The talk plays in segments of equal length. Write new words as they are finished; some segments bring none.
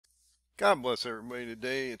God bless everybody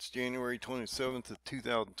today. It's January 27th of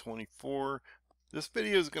 2024. This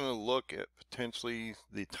video is going to look at potentially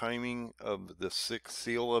the timing of the sixth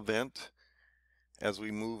seal event as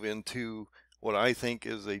we move into what I think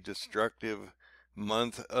is a destructive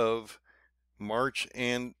month of March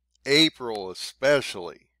and April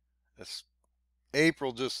especially.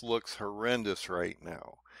 April just looks horrendous right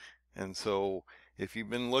now. And so if you've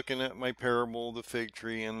been looking at my parable of the fig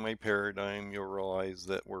tree and my paradigm, you'll realize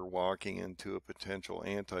that we're walking into a potential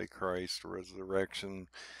Antichrist resurrection,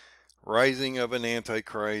 rising of an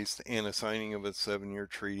Antichrist, and a signing of a 7-year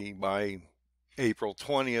treaty by April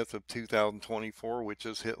 20th of 2024, which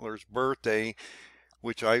is Hitler's birthday,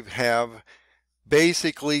 which I have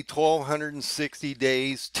basically 1,260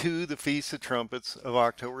 days to the Feast of Trumpets of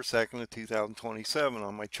October 2nd of 2027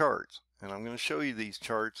 on my charts. And I'm going to show you these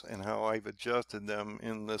charts and how I've adjusted them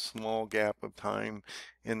in this small gap of time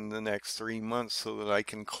in the next 3 months so that I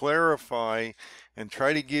can clarify and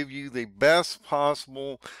try to give you the best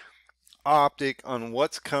possible optic on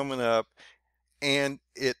what's coming up. And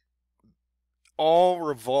it all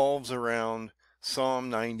revolves around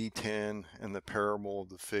Psalm 90:10 and the parable of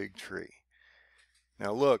the fig tree.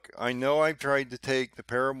 Now look, I know I've tried to take the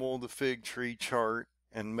parable of the fig tree chart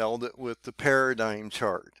and meld it with the paradigm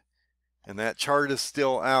chart. And that chart is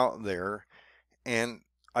still out there. And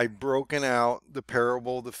I've broken out the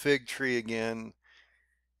parable of the fig tree again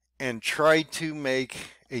and tried to make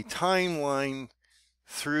a timeline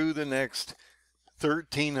through the next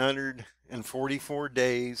 1,344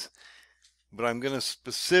 days. But I'm going to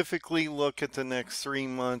specifically look at the next 3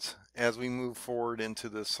 months as we move forward into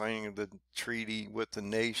the signing of the treaty with the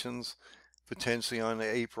nations, potentially on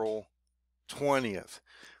April 20th.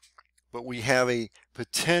 But we have a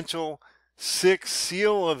potential sixth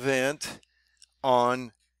seal event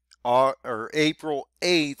on April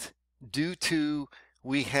 8th due to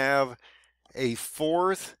we have a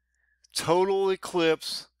fourth total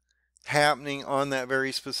eclipse happening on that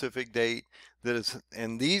very specific date.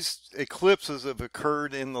 And these eclipses have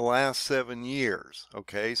occurred in the last 7 years.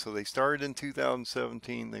 Okay, so they started in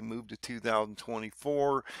 2017, they moved to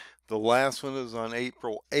 2024. The last one is on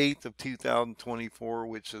April 8th of 2024,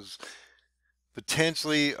 which is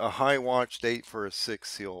potentially a high watch date for a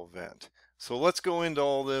sixth seal event. So let's go into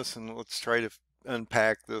all this and let's try to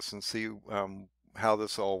unpack this and see how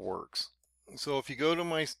this all works. So if you go to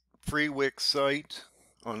my free Wix site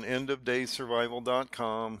on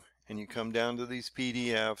endofdaysurvival.com and you come down to these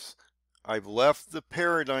PDFs, I've left the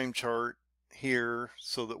paradigm chart here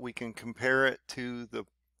so that we can compare it to the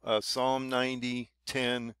Psalm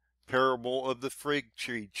 90:10 parable of the fig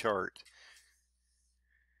tree chart.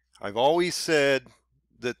 I've always said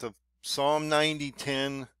that the Psalm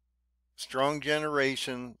 90:10 strong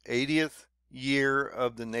generation, 80th year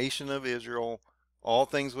of the nation of Israel, all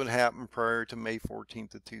things would happen prior to May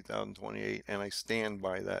 14th of 2028, and I stand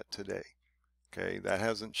by that today. Okay, that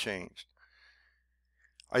hasn't changed.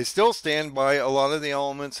 I still stand by a lot of the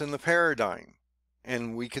elements in the paradigm,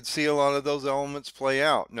 and we could see a lot of those elements play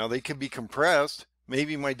out. Now, they could be compressed.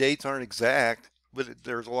 Maybe my dates aren't exact, but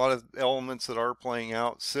there's a lot of elements that are playing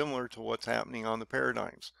out similar to what's happening on the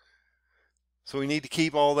paradigms. So we need to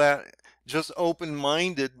keep all that just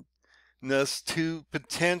open-mindedness to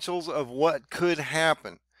potentials of what could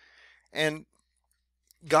happen. And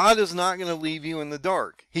God is not going to leave you in the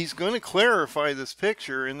dark. He's going to clarify this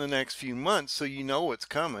picture in the next few months so you know what's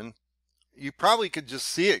coming. You probably could just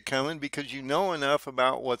see it coming because you know enough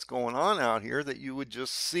about what's going on out here that you would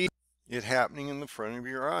just see it happening in the front of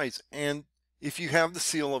your eyes. And if you have the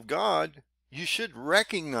seal of God, you should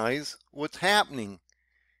recognize what's happening.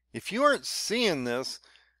 If you aren't seeing this,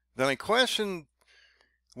 then I question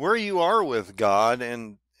where you are with God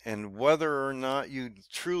and whether or not you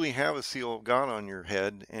truly have a seal of God on your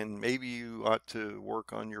head, and maybe you ought to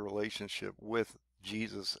work on your relationship with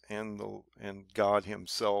Jesus and God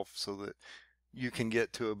himself so that you can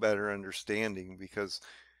get to a better understanding. Because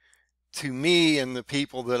to me and the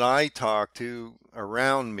people that I talk to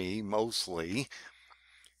around me mostly,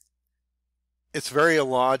 it's very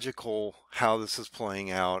illogical how this is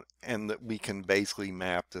playing out, and that we can basically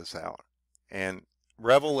map this out. And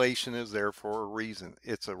revelation is there for a reason.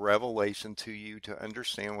 It's a revelation to you to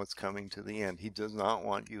understand what's coming to the end. He does not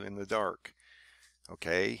want you in the dark.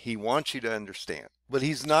 Okay? He wants you to understand. But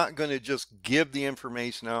he's not going to just give the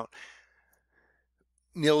information out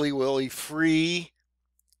nilly-willy, free.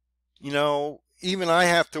 You know, even I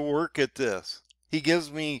have to work at this. He gives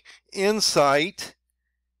me insight.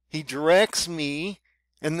 He directs me.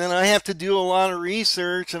 And then I have to do a lot of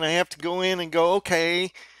research, and I have to go in and go,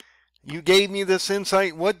 okay, You gave me this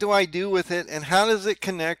insight. What do I do with it? And how does it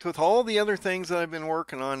connect with all the other things that I've been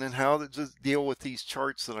working on, and how does it deal with these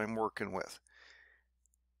charts that I'm working with?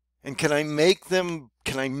 And can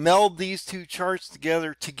I meld these two charts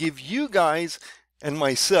together to give you guys and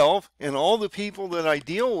myself and all the people that I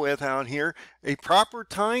deal with out here a proper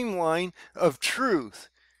timeline of truth?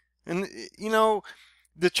 And,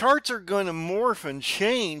 the charts are going to morph and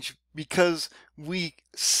change because we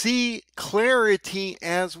see clarity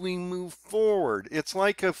as we move forward. It's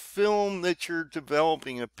like a film that you're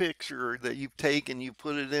developing, a picture that you've taken, you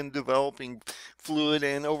put it in developing fluid,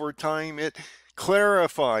 and over time it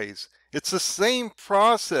clarifies. It's the same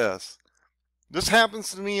process. This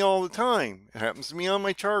happens to me all the time. It happens to me on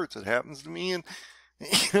my charts. It happens to me in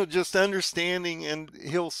just understanding, and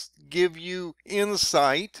he'll give you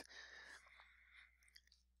insight.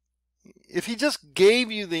 If he just gave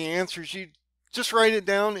you the answers, you'd just write it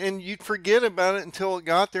down and you'd forget about it until it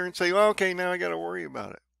got there and say, well, okay, now I got to worry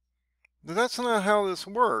about it. But that's not how this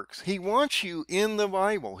works. He wants you in the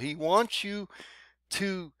Bible. He wants you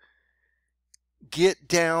to get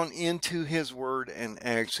down into his word and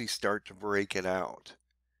actually start to break it out.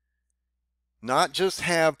 Not just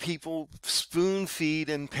have people spoon feed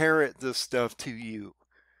and parrot this stuff to you.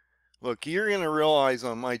 Look, you're going to realize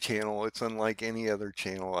on my channel, it's unlike any other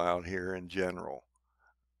channel out here in general.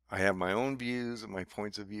 I have my own views and my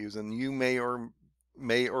points of views, and you may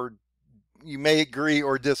agree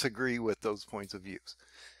or disagree with those points of views.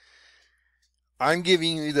 I'm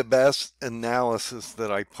giving you the best analysis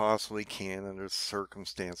that I possibly can under the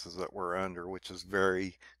circumstances that we're under, which is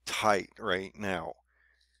very tight right now.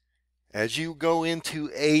 As you go into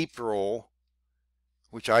April,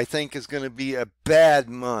 which I think is going to be a bad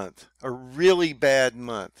month, a really bad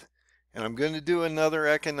month. And I'm going to do another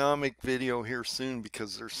economic video here soon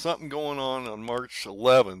because there's something going on March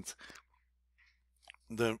 11th.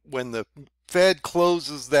 When the Fed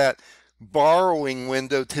closes that borrowing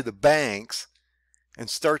window to the banks and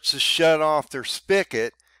starts to shut off their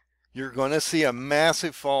spigot, you're going to see a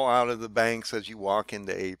massive fall out of the banks as you walk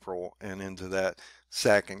into April and into that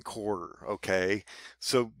second quarter. Okay,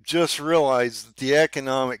 so just realize that the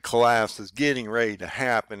economic collapse is getting ready to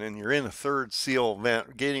happen, and you're in a third seal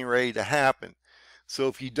event getting ready to happen. So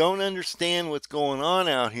if you don't understand what's going on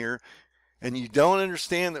out here, and you don't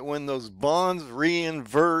understand that when those bonds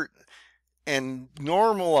reinvert and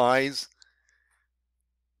normalize,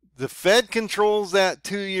 the Fed controls that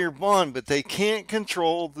 2-year bond, but they can't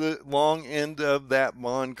control the long end of that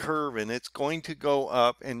bond curve, and it's going to go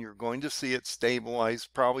up, and you're going to see it stabilize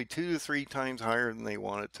probably 2 to 3 times higher than they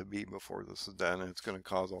want it to be before this is done, and it's going to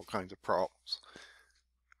cause all kinds of problems.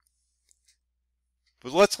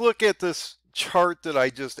 But let's look at this chart that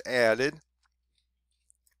I just added.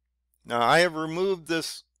 Now, I have removed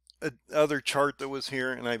this other chart that was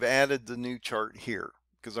here, and I've added the new chart here,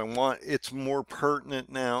 because it's more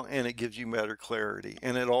pertinent now, and it gives you better clarity,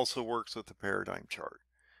 and it also works with the paradigm chart.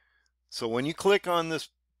 So when you click on this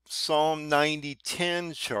Psalm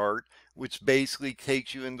 90:10 chart, which basically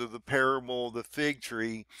takes you into the parable of the fig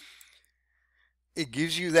tree, it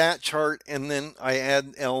gives you that chart, and then I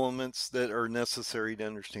add elements that are necessary to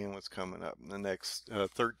understand what's coming up in the next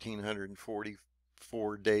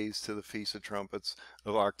 1,344 days to the Feast of Trumpets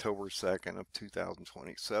of October 2nd of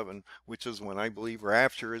 2027, which is when I believe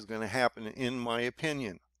rapture is going to happen, in my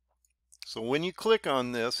opinion. So when you click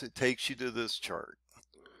on this, it takes you to this chart.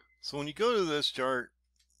 So when you go to this chart,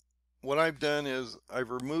 what I've done is I've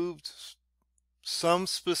removed some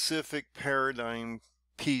specific paradigm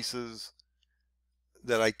pieces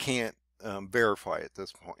that I can't verify at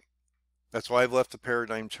this point. That's why I've left the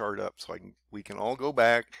paradigm chart up, so we can all go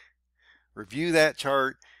back, review that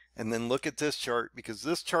chart, and then look at this chart, because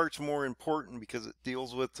this chart's more important because it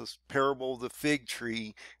deals with the parable of the fig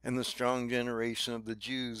tree and the strong generation of the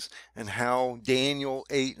Jews, and how Daniel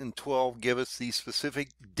 8 and 12 give us these specific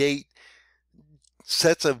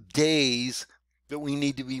sets of days that we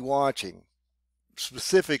need to be watching.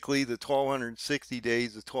 Specifically the 1260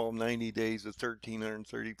 days, the 1290 days, the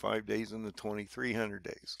 1335 days, and the 2300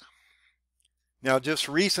 days. Now, just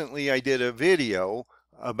recently I did a video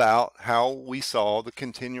about how we saw the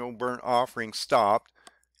continual burnt offering stopped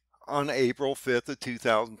on April 5th of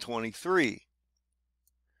 2023.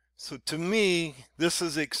 So to me, this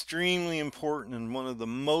is extremely important, and one of the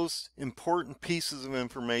most important pieces of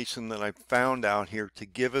information that I've found out here to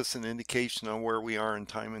give us an indication on where we are in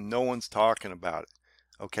time, and no one's talking about it.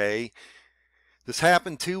 Okay? This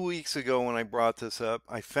happened 2 weeks ago when I brought this up.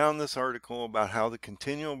 I found this article about how the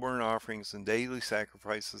continual burnt offerings and daily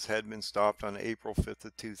sacrifices had been stopped on April 5th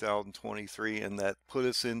of 2023, and that put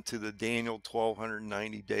us into the Daniel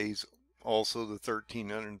 1290 days also the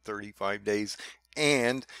 1335 days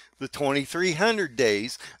and the 2300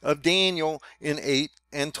 days of Daniel in 8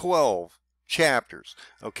 and 12 chapters.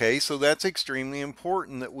 Okay, so that's extremely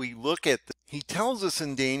important that we look at this. He tells us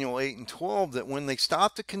in Daniel 8 and 12 that when they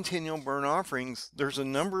stop the continual burnt offerings, there's a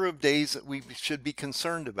number of days that we should be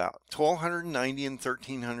concerned about, 1290 and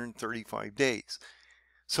 1335 days.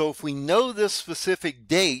 So if we know this specific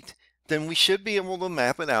date, then we should be able to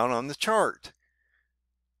map it out on the chart.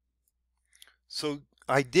 So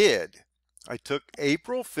I did. I took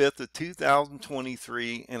April 5th of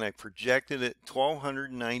 2023 and I projected it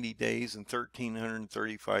 1290 days and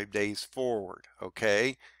 1335 days forward,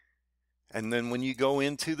 okay? And then when you go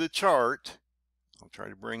into the chart, I'll try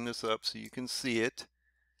to bring this up so you can see it.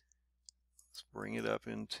 Let's bring it up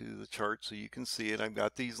into the chart so you can see it. I've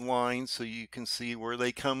got these lines so you can see where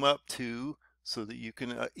they come up to so that you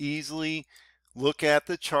can easily look at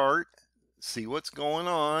the chart, see what's going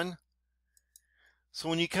on. So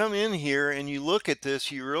when you come in here and you look at this,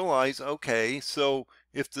 you realize, okay, so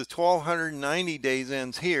if the 1290 days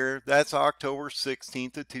ends here, that's October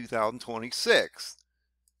 16th of 2026.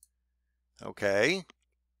 Okay,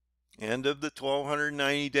 end of the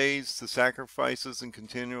 1290 days, the sacrifices and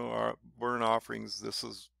continual burnt offerings. This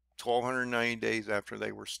is 1290 days after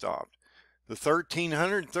they were stopped. The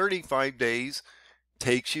 1335 days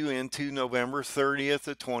takes you into November 30th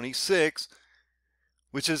of 26,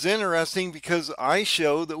 which is interesting because I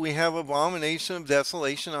show that we have abomination of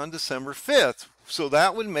desolation on December 5th. So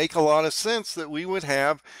that would make a lot of sense that we would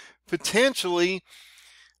have potentially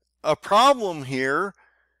a problem here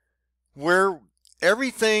where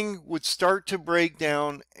everything would start to break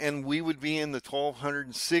down and we would be in the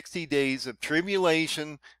 1260 days of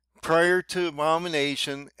tribulation prior to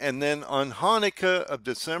abomination, and then on Hanukkah of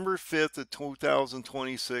December 5th of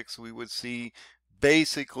 2026 we would see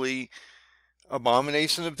basically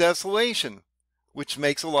abomination of desolation, which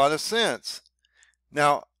makes a lot of sense.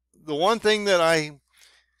 Now, the one thing that I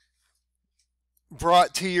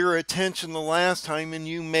brought to your attention the last time, and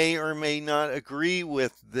you may or may not agree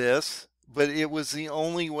with this, but it was the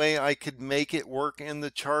only way I could make it work in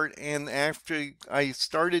the chart. And after I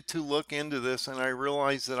started to look into this and I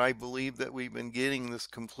realized that I believe that we've been getting this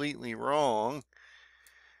completely wrong,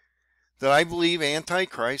 that I believe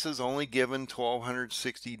Antichrist is only given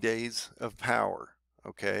 1260 days of power.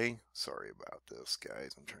 Okay, sorry about this,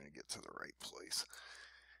 guys. I'm trying to get to the right place.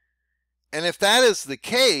 And if that is the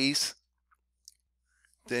case,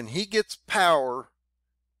 then he gets power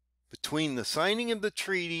between the signing of the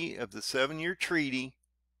treaty, of the 7-year treaty,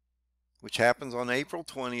 which happens on April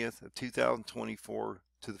 20th of 2024,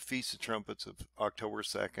 to the Feast of Trumpets of October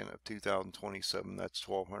 2nd of 2027. That's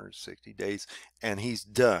 1260 days, and he's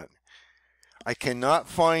done. I cannot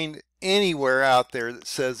find anywhere out there that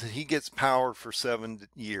says that he gets power for 7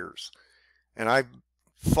 years. And I've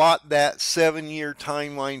fought that 7-year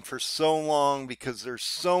timeline for so long because there's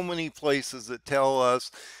so many places that tell us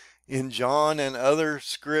in John and other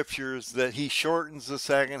scriptures that he shortens the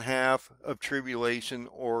second half of tribulation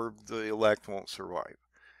or the elect won't survive.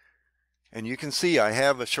 And you can see I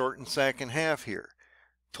have a shortened second half here.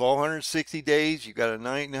 1260 days, you got a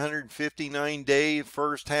 959 day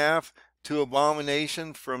first half to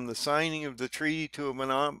abomination from the signing of the treaty to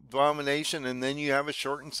abomination, and then you have a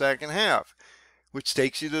shortened second half, which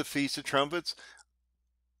takes you to the Feast of Trumpets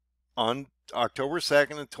on October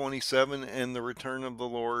 2nd of 27 and the return of the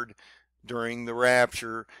Lord during the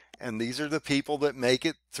rapture. And these are the people that make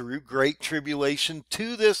it through great tribulation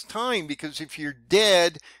to this time, because if you're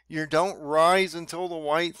dead, you don't rise until the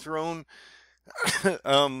white throne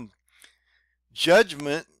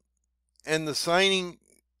judgment and the signing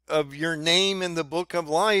of your name in the book of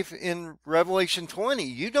life in Revelation 20.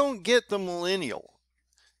 You don't get the millennial.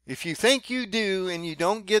 If you think you do and you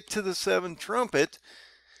don't get to the 7th trumpet,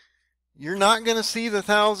 you're not going to see the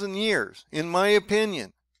 1,000 years, in my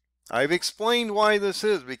opinion. I've explained why this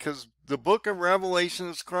is, because the book of Revelation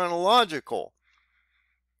is chronological.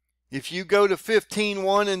 If you go to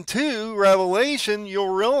 15:1 and 2, Revelation, you'll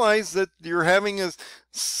realize that you're having a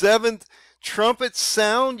 7th trumpet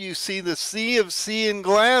sound. You see the sea of sea and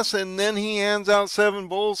glass, and then he hands out 7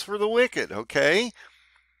 bowls for the wicked, okay?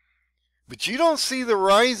 But you don't see the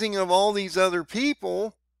rising of all these other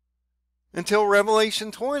people until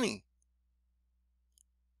Revelation 20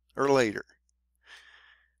 or later.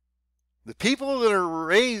 The people that are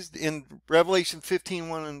raised in Revelation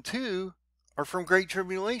 15:1 and 2 are from Great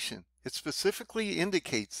Tribulation. It specifically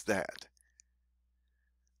indicates that.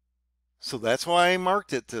 So that's why I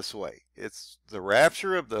marked it this way. It's the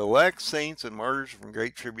rapture of the elect, saints, and martyrs from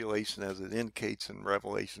Great Tribulation, as it indicates in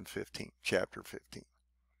Revelation 15, chapter 15.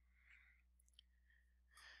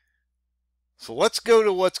 So let's go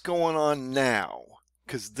to what's going on now,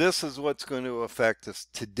 because this is what's going to affect us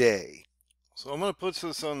today. So I'm going to put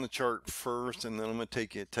this on the chart first, and then I'm going to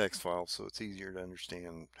take you a text file so it's easier to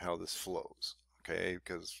understand how this flows, okay?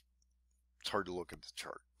 Because it's hard to look at the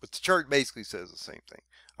chart. But the chart basically says the same thing.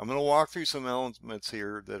 I'm going to walk through some elements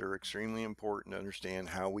here that are extremely important to understand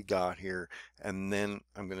how we got here, and then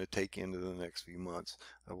I'm going to take you into the next few months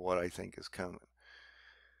of what I think is coming.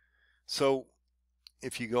 So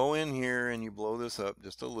if you go in here and you blow this up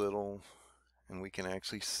just a little, and we can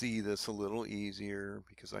actually see this a little easier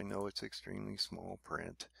because I know it's extremely small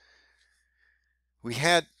print. We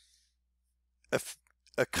had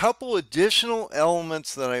a couple additional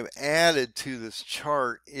elements that I've added to this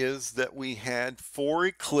chart is that we had 4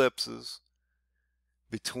 eclipses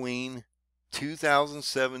between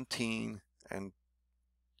 2017 and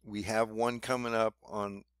we have one coming up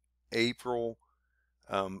on April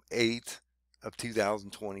 8th of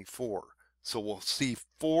 2024. So we'll see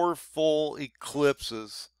 4 full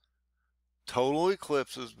eclipses, total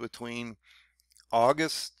eclipses between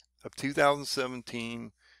August of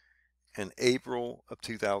 2017 and April of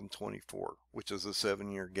 2024, which is a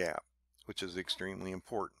 7-year gap, which is extremely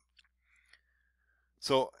important.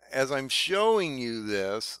 So as I'm showing you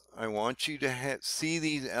this, I want you to see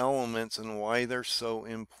these elements and why they're so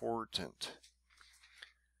important.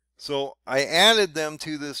 So I added them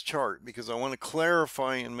to this chart because I want to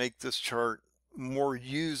clarify and make this chart more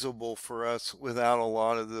usable for us without a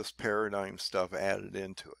lot of this paradigm stuff added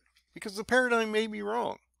into it. Because the paradigm may be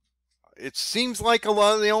wrong. It seems like a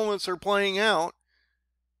lot of the elements are playing out,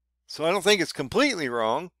 so I don't think it's completely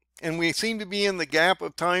wrong. And we seem to be in the gap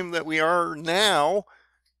of time that we are now,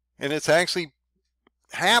 and it's actually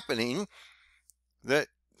happening that,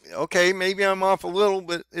 okay, maybe I'm off a little,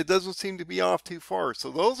 but it doesn't seem to be off too far.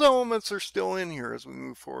 So those elements are still in here as we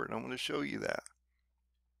move forward. I'm going to show you that.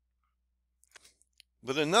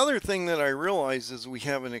 But another thing that I realize is we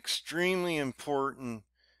have an extremely important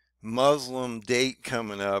Muslim date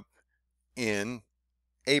coming up in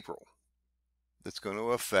April that's going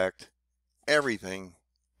to affect everything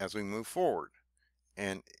as we move forward.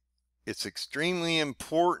 And it's extremely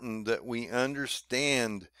important that we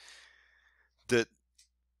understand that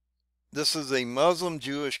this is a Muslim,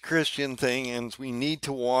 Jewish, Christian thing, and we need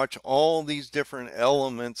to watch all these different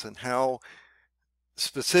elements and how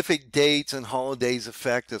specific dates and holidays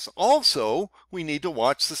affect us. Also, we need to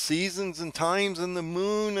watch the seasons and times and the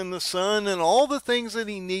moon and the sun and all the things that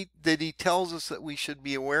he tells us that we should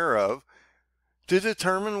be aware of to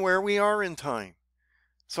determine where we are in time.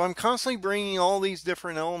 So I'm constantly bringing all these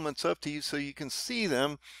different elements up to you so you can see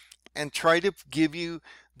them and try to give you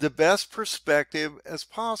the best perspective as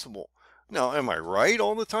possible. Now, am I right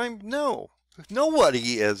all the time? No.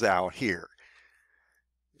 Nobody is out here.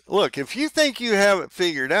 Look, if you think you have it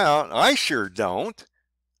figured out, I sure don't.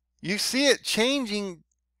 You see it changing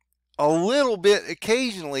a little bit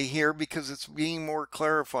occasionally here because it's being more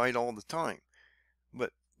clarified all the time.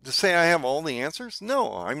 But to say I have all the answers?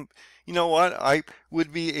 No, you know what? I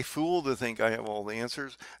would be a fool to think I have all the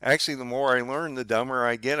answers. Actually, the more I learn, the dumber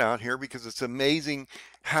I get out here because it's amazing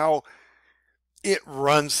how it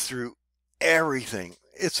runs through everything.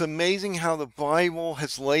 It's amazing how the Bible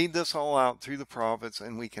has laid this all out through the prophets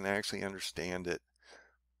and we can actually understand it.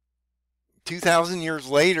 2,000 years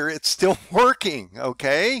later, it's still working,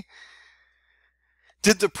 okay?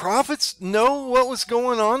 Did the prophets know what was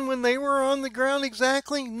going on when they were on the ground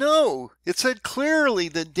exactly? No. It said clearly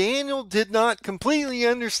that Daniel did not completely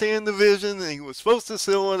understand the vision and he was supposed to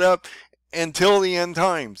seal it up until the end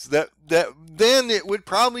times. That then it would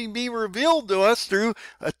probably be revealed to us through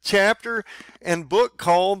a chapter and book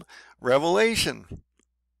called Revelation.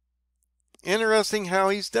 Interesting how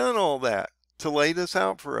he's done all that to lay this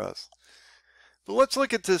out for us. But let's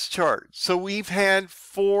look at this chart. So we've had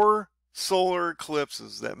 4 solar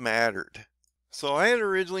eclipses that mattered. So I had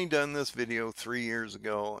originally done this video 3 years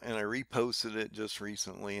ago and I reposted it just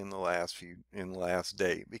recently in the last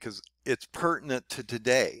day because it's pertinent to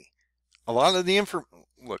today. A lot of the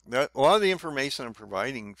information I'm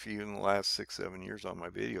providing for you in the last 6-7 years on my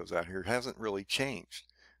videos out here hasn't really changed.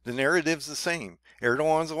 The narrative's the same.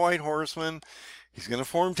 Erdogan's a white horseman. He's going to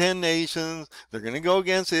form 10 nations. They're going to go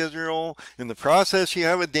against Israel. In the process, you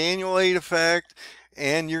have a Daniel 8 effect,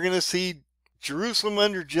 and you're going to see Jerusalem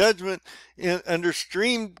under judgment, under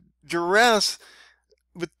extreme duress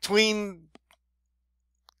between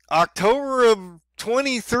October of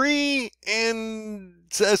 23 and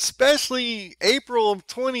especially April of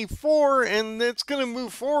 24, and it's going to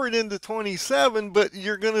move forward into 27, but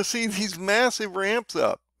you're going to see these massive ramp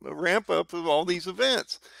up of all these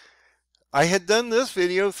events. I had done this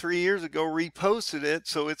video 3 years ago, reposted it,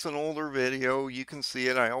 so it's an older video. You can see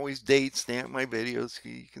it. I always date stamp my videos so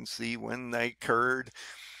you can see when they occurred.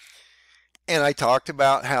 And I talked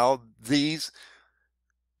about how these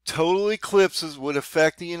total eclipses would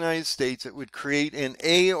affect the United States. It would create an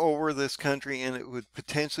A over this country, and it would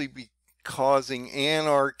potentially be causing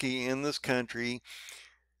anarchy in this country.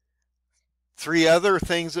 Three other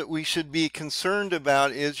things that we should be concerned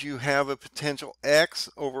about is you have a potential X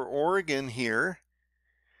over Oregon here.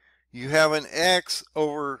 You have an X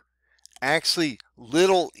over actually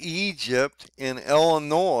Little Egypt in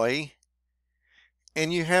Illinois.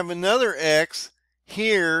 And you have another X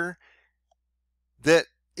here that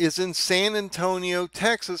is in San Antonio,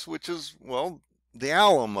 Texas, which is, well, the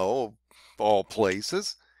Alamo of all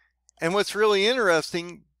places. And what's really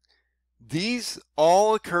interesting, these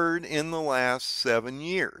all occurred in the last 7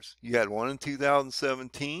 years. You had one in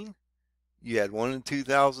 2017, you had one in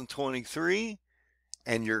 2023,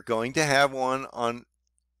 and you're going to have one on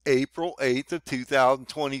April 8th of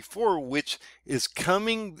 2024, which is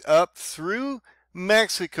coming up through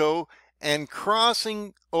Mexico and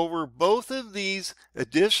crossing over both of these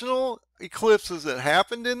additional eclipses that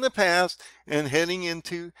happened in the past and heading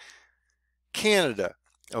into Canada.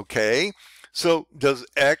 Okay, so does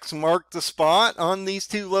X mark the spot on these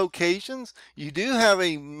two locations? You do have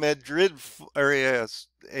a Madrid or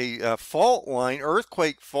a fault line,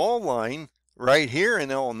 earthquake fault line right here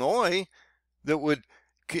in Illinois that would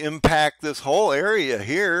impact this whole area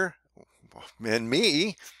here and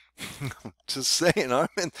me. Just saying,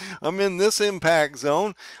 I'm in this impact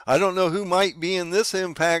zone. I don't know who might be in this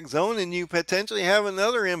impact zone, and you potentially have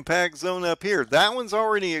another impact zone up here. That one's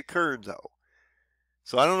already occurred though.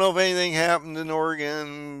 So I don't know if anything happened in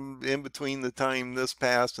Oregon in between the time this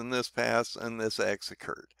passed and this X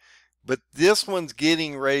occurred. But this one's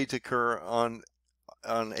getting ready to occur on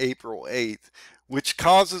April 8th, which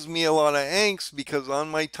causes me a lot of angst because on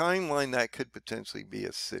my timeline that could potentially be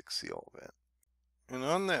a 6 seal event. And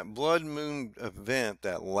on that blood moon event,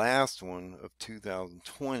 that last one of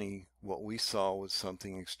 2020, what we saw was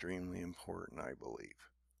something extremely important, I believe.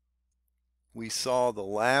 We saw the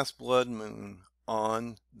last blood moon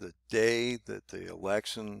on the day that the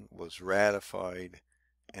election was ratified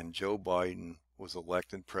and Joe Biden was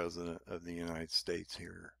elected president of the United States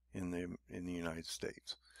here in the United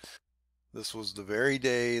States. This was the very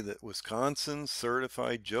day that Wisconsin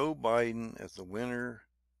certified Joe Biden as the winner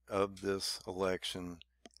of this election,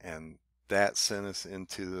 and that sent us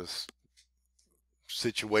into this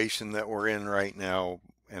situation that we're in right now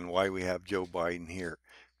and why we have Joe Biden here,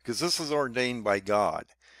 because this is ordained by God.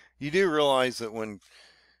 You do realize that when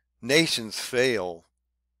nations fail,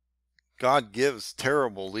 God gives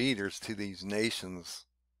terrible leaders to these nations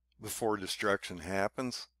before destruction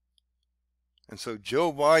happens. And so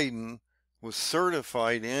Joe Biden was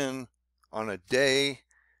certified in on a day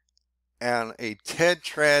and a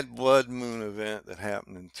tetrad blood moon event that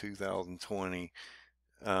happened in 2020.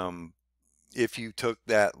 If you took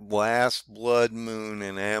that last blood moon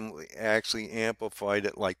and actually amplified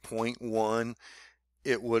it like 0.1,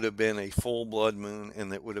 it would have been a full blood moon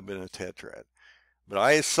and it would have been a tetrad. But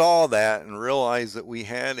I saw that and realized that we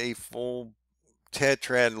had a full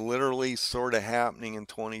tetrad literally sort of happening in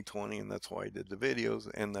 2020, and that's why I did the videos,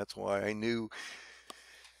 and that's why I knew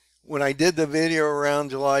when I did the video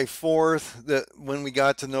around July 4th that when we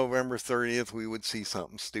got to November 30th, we would see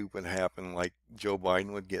something stupid happen, like Joe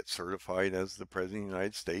Biden would get certified as the President of the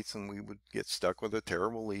United States, and we would get stuck with a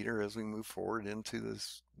terrible leader as we move forward into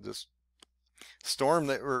this storm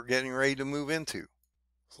that we're getting ready to move into.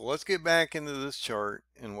 So let's get back into this chart,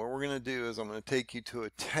 and what we're going to do is I'm going to take you to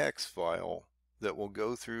a text file that will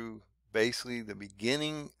go through basically the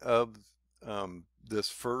beginning of this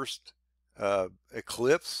first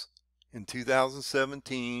eclipse in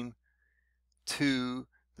 2017 to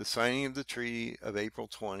the signing of the treaty of April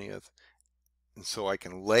 20th. And so I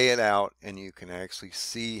can lay it out and you can actually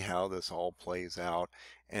see how this all plays out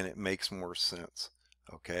and it makes more sense.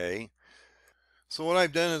 Okay. So what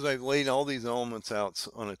I've done is I've laid all these elements out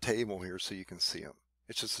on a table here so you can see them.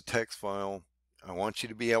 It's just a text file. I want you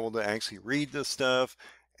to be able to actually read this stuff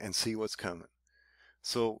and see what's coming.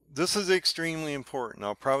 So this is extremely important.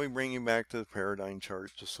 I'll probably bring you back to the paradigm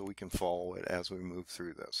chart just so we can follow it as we move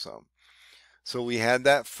through this. So we had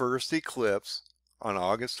that first eclipse on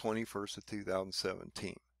August 21st of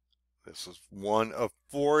 2017. This is one of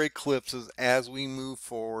 4 eclipses as we move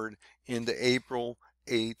forward into April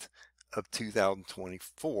 8th of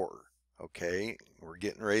 2024. Okay, we're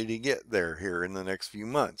getting ready to get there here in the next few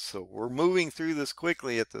months. So we're moving through this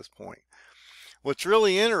quickly at this point. What's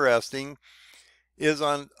really interesting is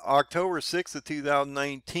on October 6th of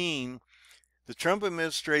 2019, The Trump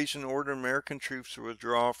administration ordered American troops to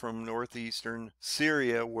withdraw from northeastern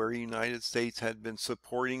Syria, where the United States had been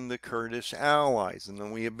supporting the Kurdish allies, and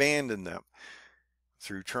then we abandoned them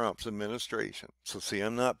through Trump's administration. So see,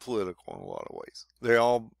 I'm not political in a lot of ways. They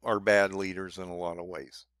all are bad leaders in a lot of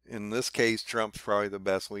ways. In this case, Trump's probably the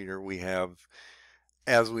best leader we have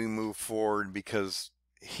as we move forward, because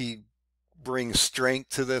he brings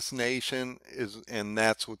strength to this nation, and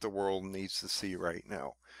that's what the world needs to see right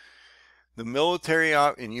now. The military,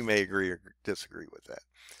 and you may agree or disagree with that.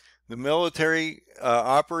 The military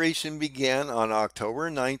operation began on October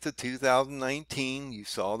 9th of 2019. You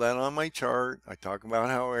saw that on my chart. I talk about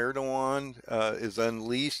how Erdogan is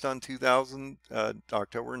unleashed on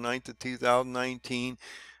October 9th of 2019.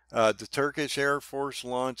 The Turkish Air Force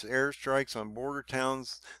launched airstrikes on border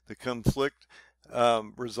towns. The conflict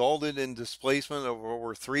resulted in displacement of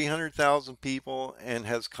over 300,000 people and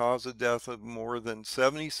has caused the death of more than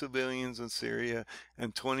 70 civilians in Syria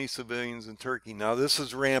and 20 civilians in Turkey. Now, this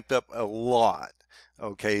has ramped up a lot,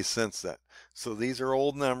 okay, since then. So these are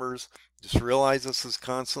old numbers. Just realize this is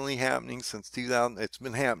constantly happening since 2000. It's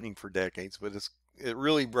been happening for decades, but it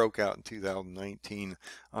really broke out in 2019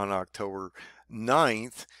 on October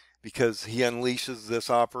 9th, because he unleashes this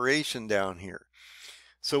operation down here.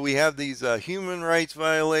 So we have these human rights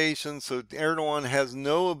violations. So Erdogan has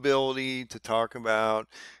no ability to talk about,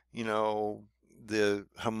 the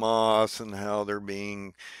Hamas and how they're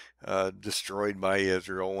being destroyed by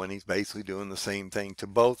Israel, when he's basically doing the same thing to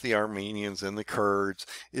both the Armenians and the Kurds.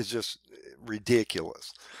 Is just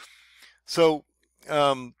ridiculous. So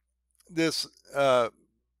this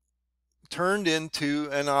turned into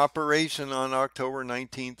an operation on October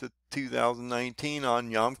 19th of 2019 on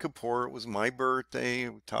Yom Kippur. It was my birthday.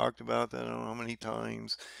 We talked about that I don't know how many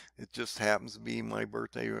times. It just happens to be my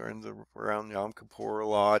birthday around Yom Kippur a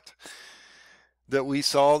lot. That we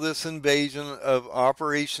saw this invasion of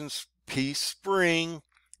Operation Peace Spring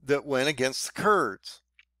that went against the Kurds.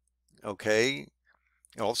 Okay.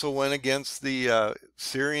 It also went against the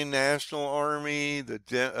Syrian National Army,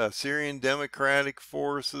 the Syrian Democratic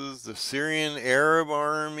Forces, the Syrian Arab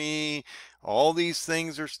Army. All these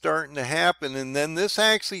things are starting to happen. And then this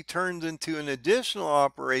actually turned into an additional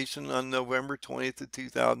operation on November 20th of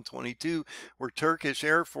 2022, where Turkish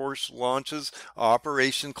Air Force launches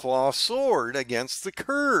Operation Claw Sword against the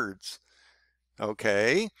Kurds.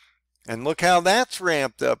 Okay. And look how that's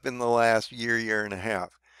ramped up in the last year and a half.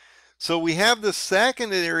 So we have the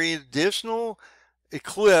secondary additional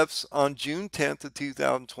eclipse on June 10th of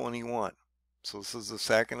 2021. So this is the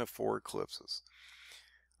second of 4 eclipses.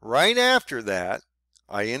 Right after that,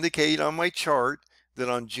 I indicate on my chart that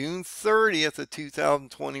on June 30th of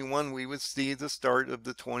 2021, we would see the start of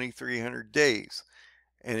the 2300 days.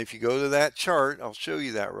 And if you go to that chart, I'll show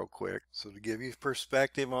you that real quick. So to give you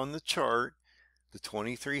perspective on the chart, the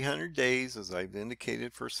 2300 days, as I've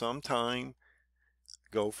indicated for some time,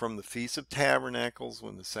 go from the Feast of Tabernacles,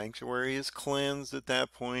 when the sanctuary is cleansed. At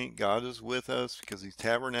that point, God is with us because he's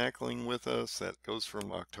tabernacling with us. That goes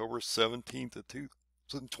from October 17th to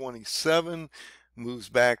 2027, moves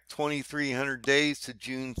back 2300 days to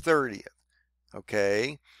June 30th.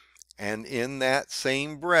 Okay, and in that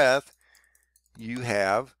same breath, you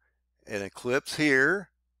have an eclipse here,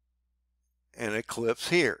 an eclipse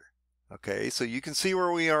here. Okay, so you can see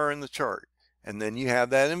where we are in the chart. And then you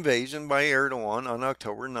have that invasion by Erdogan on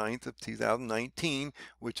October 9th of 2019,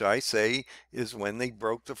 which I say is when they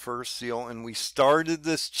broke the first seal, and we started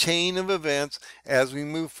this chain of events as we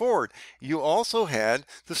move forward. You also had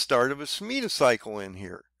the start of a Shemitah cycle in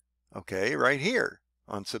here, okay, right here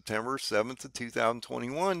on September 7th of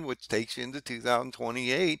 2021, which takes you into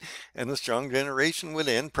 2028, and the strong generation would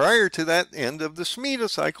end prior to that end of the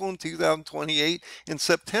Shemitah cycle in 2028 in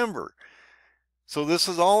September. So this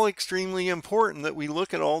is all extremely important that we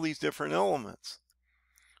look at all these different elements.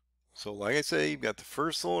 So like I say, you've got the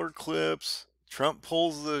first solar eclipse. Trump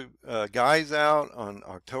pulls the guys out on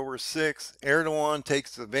October 6th. Erdogan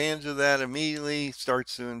takes advantage of that immediately,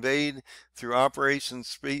 starts to invade through Operation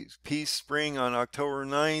Peace Spring on October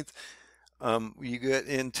 9th. You get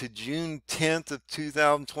into June 10th of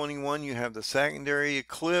 2021, you have the secondary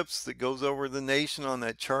eclipse that goes over the nation on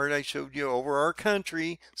that chart I showed you, over our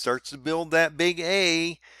country, starts to build that big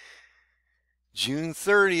A. June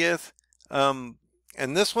 30th, and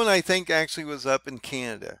this one I think actually was up in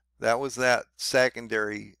Canada. That was that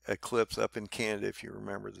secondary eclipse up in Canada, if you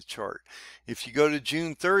remember the chart. If you go to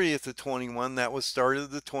June 30th of 21, that was start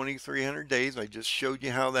of the 2300 days. I just showed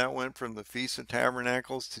you how that went from the Feast of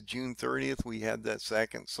Tabernacles to June 30th. We had that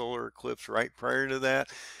second solar eclipse right prior to that.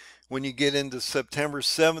 When you get into September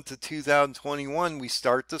 7th of 2021, we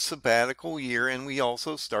start the sabbatical year, and we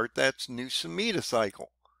also start that new Shemitah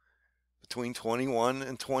cycle between 21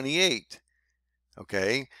 and 28.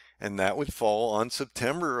 Okay, and that would fall on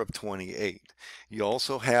September of 28. You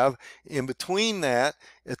also have in between that,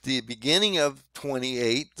 at the beginning of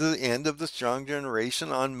 28, the end of the strong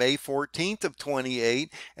generation on May 14th of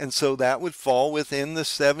 28, and so that would fall within the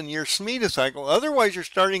 7-year Shemitah cycle. Otherwise, you're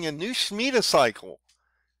starting a new Shemitah cycle.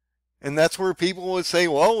 And that's where people would say,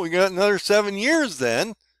 well, we got another 7 years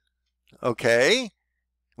then. Okay,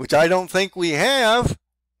 which I don't think we have.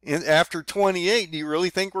 After 28, do you really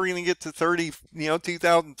think we're going to get to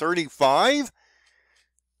 2035?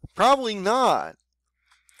 Probably not.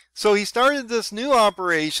 So he started this new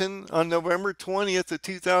operation on November 20th of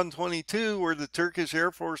 2022, where the Turkish Air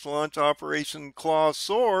Force launched Operation Claw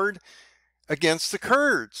Sword against the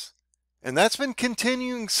Kurds. And that's been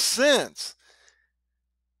continuing since.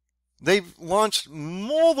 They've launched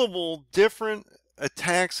multiple different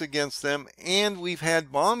attacks against them, and we've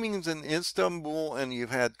had bombings in Istanbul, and you've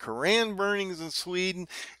had Koran burnings in Sweden,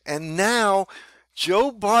 and now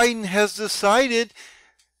Joe Biden has decided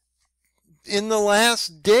in the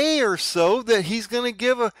last day or so that he's going to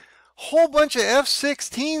give a whole bunch of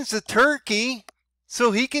F-16s to Turkey so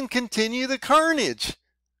he can continue the carnage.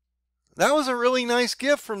 That was a really nice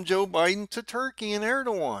gift from Joe Biden to Turkey and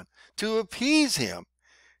Erdogan to appease him,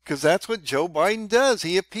 because that's what Joe Biden does.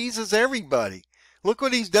 He appeases everybody. Look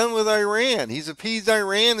what he's done with Iran. He's appeased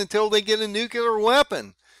Iran until they get a nuclear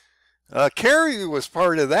weapon. Kerry was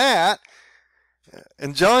part of that.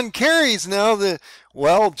 And John Kerry's now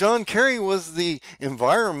John Kerry was the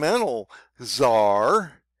environmental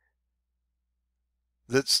czar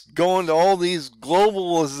that's going to all these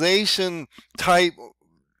globalization type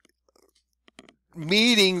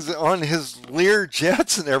meetings on his Lear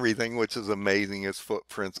jets and everything, which is amazing. His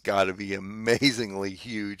footprint's got to be amazingly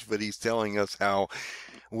huge, but he's telling us how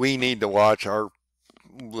we need to watch our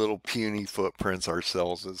little puny footprints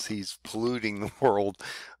ourselves as he's polluting the world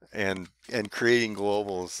and creating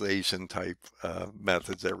globalization type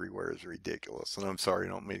methods everywhere is ridiculous. And I'm sorry, I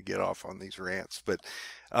don't mean to get off on these rants, but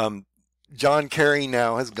John Kerry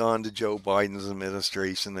now has gone to Joe Biden's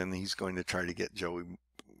administration, and he's going to try to get Joe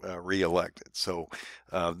reelected. So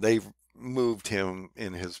they've moved him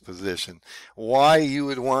in his position. Why you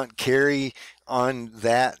would want Kerry on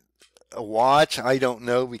that watch, I don't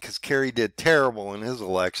know, because Kerry did terrible in his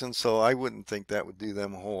election, so I wouldn't think that would do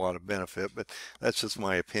them a whole lot of benefit, but that's just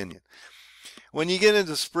my opinion. When you get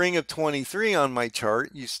into spring of 23 on my chart,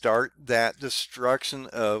 you start that destruction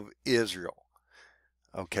of Israel.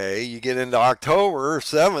 Okay, you get into October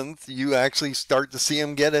 7th, you actually start to see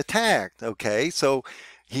him get attacked. Okay, so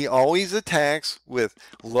he always attacks with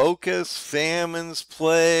locusts, famines,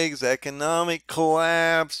 plagues, economic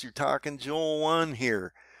collapse. You're talking Joel 1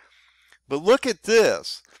 here. But look at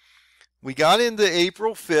this. We got into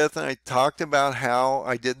April 5th, and I talked about how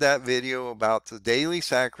I did that video about the daily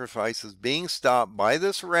sacrifices being stopped by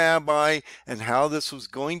this rabbi and how this was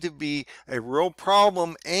going to be a real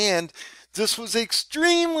problem, and this was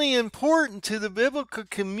extremely important to the biblical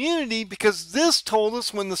community because this told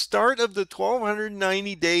us when the start of the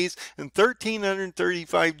 1290 days and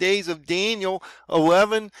 1335 days of Daniel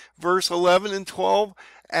 11, verse 11 and 12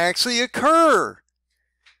 actually occur.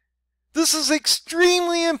 This is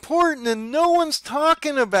extremely important and no one's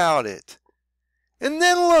talking about it. And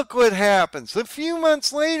then look what happens. A few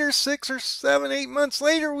months later, 6 or 7, 8 months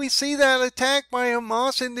later, we see that attack by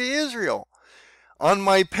Hamas into Israel. On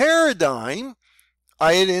my paradigm,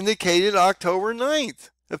 I had indicated October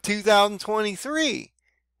 9th of 2023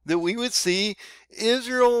 that we would see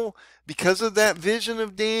Israel, because of that vision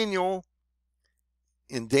of Daniel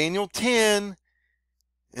in Daniel 10,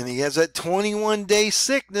 and he has that 21-day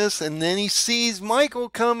sickness, and then he sees Michael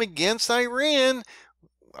come against Iran.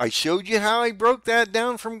 I showed you how I broke that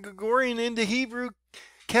down from Gregorian into Hebrew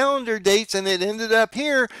calendar dates, and it ended up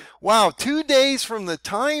here. Wow, 2 days from the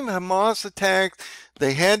time Hamas attacked,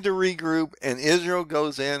 they had to regroup, and Israel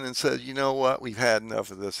goes in and says, you know what, we've had enough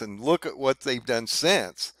of this. And look at what they've done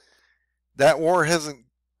since. That war hasn't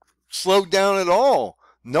slowed down at all.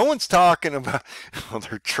 No one's talking about, well,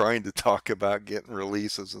 they're trying to talk about getting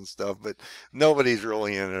releases and stuff, but nobody's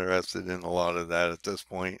really interested in a lot of that at this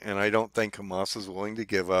point. And I don't think Hamas is willing to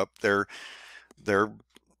give up their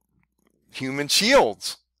human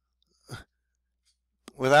shields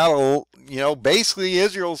without basically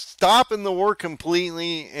Israel stopping the war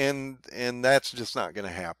completely, and that's just not going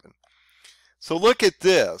to happen. So look at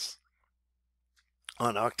this.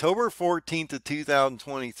 On October 14th of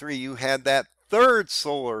 2023, you had that third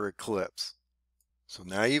solar eclipse. So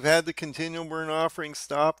now you've had the continual burnt offering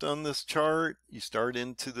stopped on this chart. You start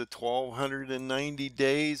into the 1290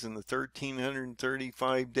 days and the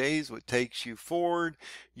 1335 days, what takes you forward.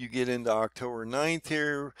 You get into October 9th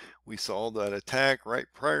here. We saw that attack right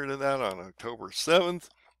prior to that on October 7th.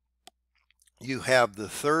 You have the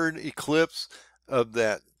third eclipse of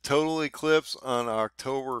that total eclipse on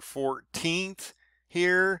October 14th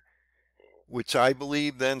here, which I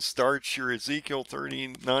believe then starts your Ezekiel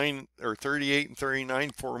 39 or 38 and 39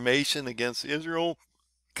 formation against Israel,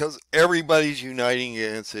 because everybody's uniting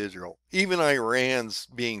against Israel. Even Iran's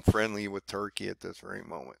being friendly with Turkey at this very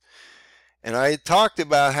moment. And I had talked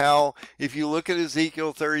about how if you look at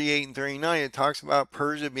Ezekiel 38 and 39, it talks about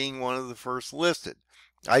Persia being one of the first listed.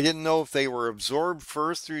 I didn't know if they were absorbed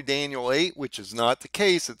first through Daniel 8, which is not the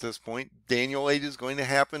case at this point. Daniel 8 is going to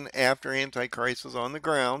happen after Antichrist is on the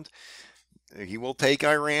ground. He will take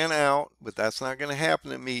Iran out, but that's not going to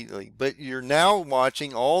happen immediately. But you're now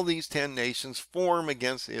watching all these 10 nations form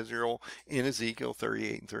against Israel in Ezekiel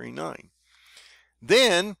 38 and 39.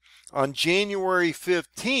 Then, on January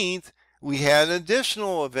 15th, we had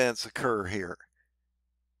additional events occur here.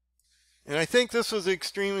 And I think this was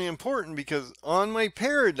extremely important because on my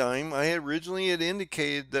paradigm, I originally had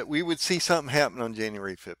indicated that we would see something happen on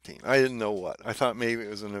January 15th. I didn't know what. I thought maybe it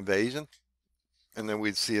was an invasion. And then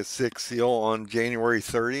we'd see a sixth seal on January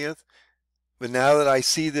 30th. But now that I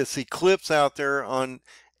see this eclipse out there on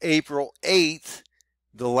April 8th,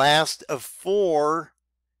 the last of 4,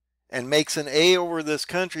 and makes an A over this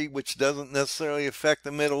country, which doesn't necessarily affect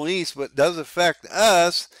the Middle East, but does affect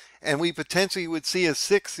us, and we potentially would see a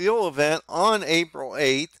sixth seal event on April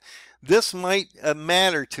 8th, this might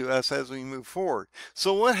matter to us as we move forward.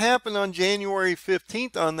 So what happened on January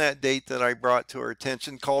 15th on that date that I brought to our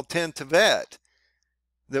attention called 10 Tevet?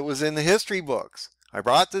 That was in the history books. I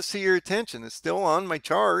brought this to your attention. It's still on my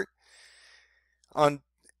chart. On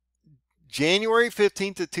January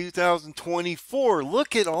 15th of 2024,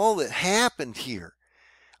 look at all that happened here.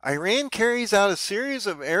 Iran carries out a series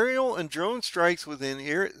of aerial and drone strikes within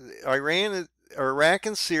Iran, Iraq,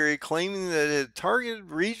 and Syria, claiming that it had targeted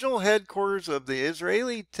regional headquarters of the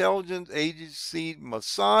Israeli intelligence agency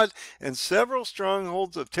Mossad and several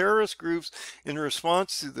strongholds of terrorist groups in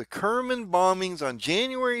response to the Kerman bombings on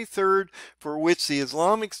January 3rd, for which the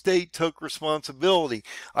Islamic State took responsibility.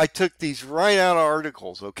 I took these right out of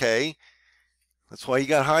articles, okay? That's why you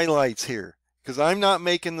got highlights here, because I'm not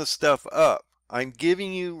making the stuff up. I'm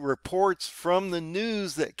giving you reports from the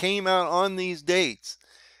news that came out on these dates.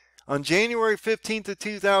 On January 15th of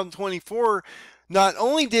 2024, not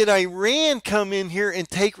only did Iran come in here and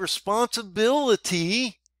take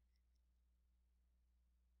responsibility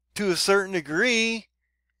to a certain degree,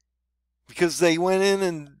 because they went in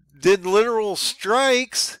and did literal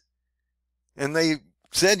strikes, and they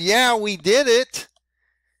said, yeah, we did it.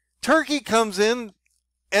 Turkey comes in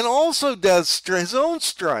and also does his own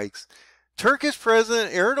strikes. Turkish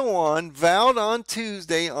President Erdogan vowed on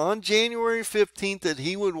Tuesday, on January 15th, that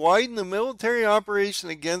he would widen the military operation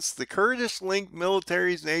against the Kurdish-linked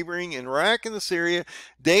militaries neighboring Iraq and Syria,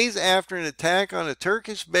 days after an attack on a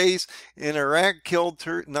Turkish base in Iraq killed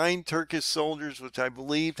 9 Turkish soldiers, which I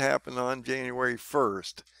believe happened on January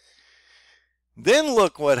 1st. Then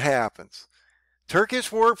look what happens. Turkish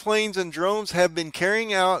warplanes and drones have been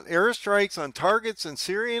carrying out airstrikes on targets in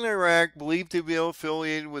Syria and Iraq believed to be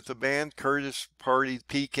affiliated with the banned Kurdish party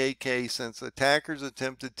PKK since attackers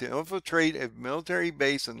attempted to infiltrate a military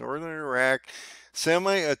base in northern Iraq,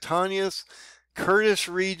 semi-autonomous Kurdish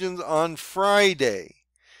regions on Friday.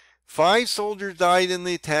 5 soldiers died in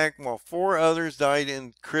the attack while 4 others died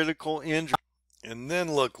in critical injury. And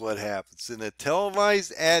then look what happens. In a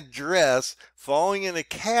televised address following in a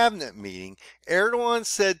cabinet meeting, Erdogan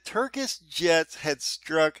said Turkish jets had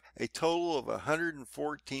struck a total of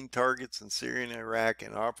 114 targets in Syria and Iraq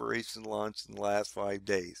in operations launched in the last 5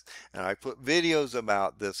 days. And I put videos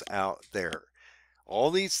about this out there. All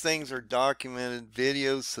these things are documented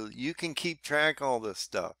videos so that you can keep track of all this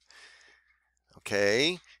stuff.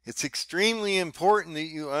 Okay, it's extremely important that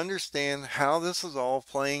you understand how this is all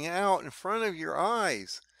playing out in front of your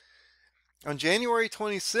eyes. On January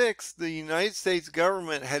 26th, the United States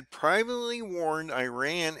government had privately warned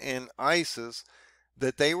Iran and ISIS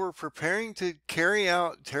that they were preparing to carry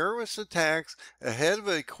out terrorist attacks ahead of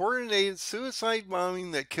a coordinated suicide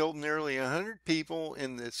bombing that killed nearly 100 people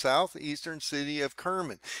in the southeastern city of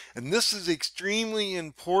Kerman. And this is extremely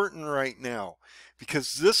important right now,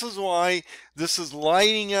 because this is why this is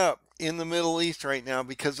lighting up in the Middle East right now,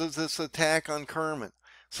 because of this attack on Kerman.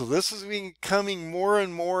 So this is becoming more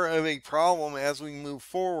and more of a problem as we move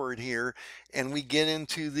forward here and we get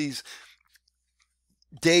into these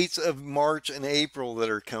dates of March and April that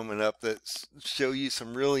are coming up that show you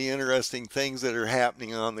some really interesting things that are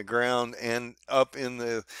happening on the ground and up in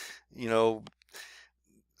the, you know,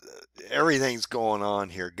 everything's going on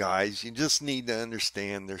here, guys. You just need to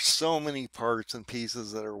understand there's so many parts and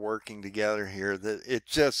pieces that are working together here that it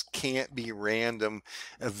just can't be random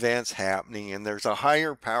events happening, and there's a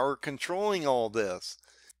higher power controlling all this.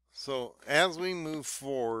 So as we move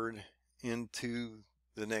forward into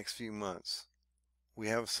the next few months, we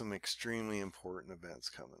have some extremely important events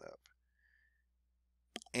coming up.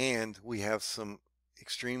 And we have some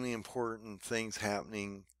extremely important things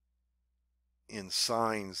happening in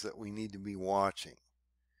signs that we need to be watching.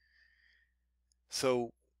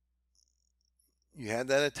 So you had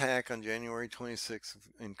that attack on January 26th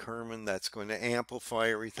in Kerman. That's going to amplify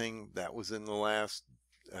everything. That was in the last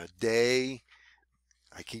day.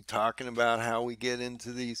 I keep talking about how we get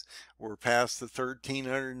into these. We're past the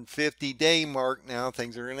 1350 day mark now.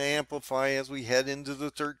 Things are going to amplify as we head into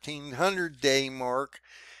the 1300 day mark.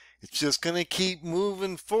 It's just going to keep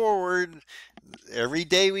moving forward. Every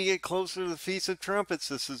day we get closer to the Feast of Trumpets,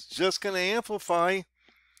 this is just going to amplify.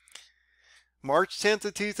 March 10th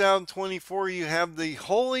of 2024, you have the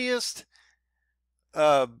holiest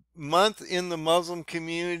month in the Muslim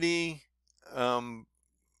community.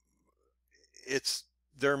 It's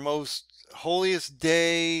their most holiest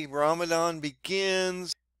day. Ramadan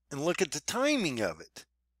begins. And look at the timing of it.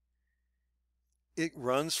 It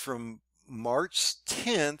runs from March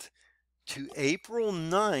 10th to April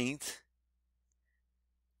 9th,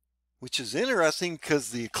 which is interesting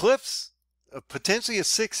because the eclipse, potentially a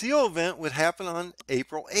six seal event, would happen on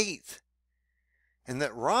April 8th. And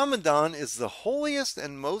that Ramadan is the holiest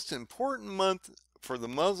and most important month for the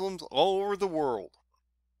Muslims all over the world.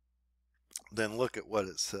 Then look at what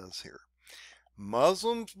it says here.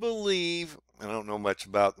 Muslims believe, I don't know much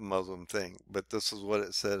about the Muslim thing, but this is what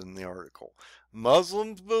it said in the article.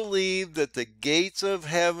 Muslims believe that the gates of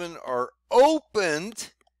heaven are opened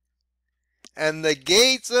and the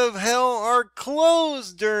gates of hell are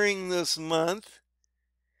closed during this month.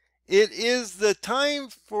 It is the time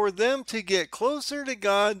for them to get closer to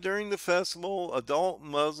God during the festival. Adult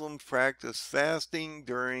Muslims practice fasting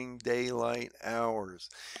during daylight hours.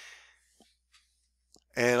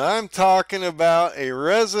 And I'm talking about a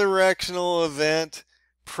resurrectional event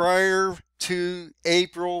prior to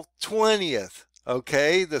April 20th.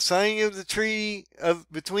 Okay, the signing of the treaty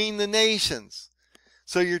between the nations.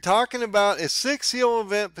 So you're talking about a six seal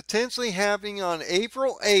event potentially happening on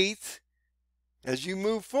April 8th as you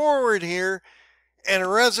move forward here, and a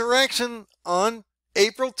resurrection on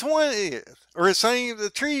April 20th, or a signing of the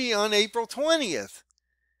treaty on April 20th.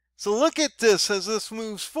 So look at this as this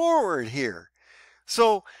moves forward here.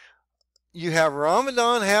 So you have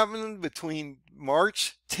Ramadan happening between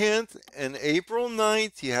March 10th and April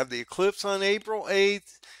 9th. You have the eclipse on April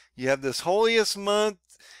 8th. You have this holiest month.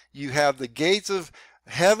 You have the gates of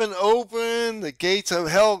heaven open, the gates of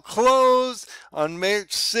hell closed. On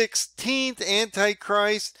March 16th,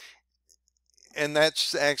 Antichrist, and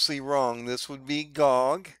that's actually wrong. This would be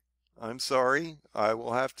Gog. I'm sorry. I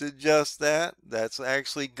will have to adjust that. That's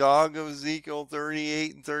actually Gog of Ezekiel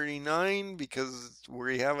 38 and 39 because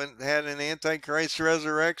we haven't had an Antichrist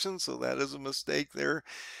resurrection, so that is a mistake there.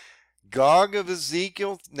 Gog of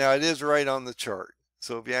Ezekiel, now it is right on the chart.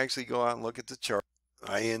 So if you actually go out and look at the chart,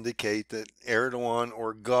 I indicate that Erdogan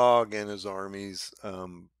or Gog and his armies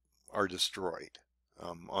are destroyed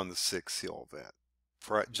on the sixth seal event.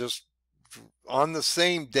 Just on the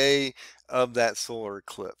same day of that solar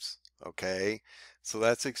eclipse. Okay, so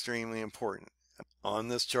that's extremely important. On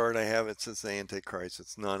this chart I have, it says the Antichrist.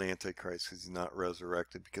 It's not Antichrist because he's not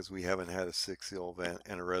resurrected, because we haven't had a sixth seal event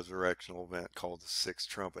and a resurrectional event called the sixth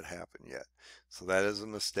trumpet happen yet. So that is a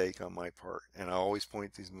mistake on my part, and I always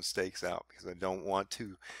point these mistakes out because I don't want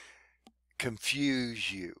to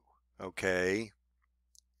confuse you. Okay,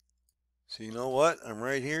 so you know what, I'm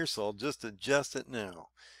right here, so I'll just adjust it now.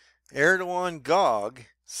 Erdogan Gog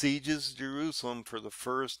sieges Jerusalem for the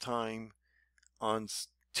first time on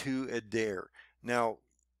 2 Adar. Now,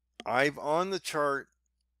 I've on the chart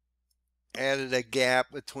added a gap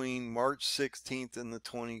between March 16th and the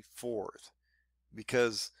 24th,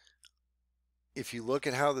 because if you look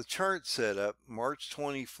at how the chart's set up, March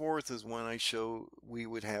 24th is when I show we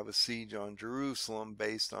would have a siege on Jerusalem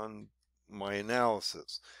based on my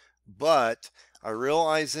analysis. But I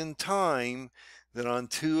realize in time that on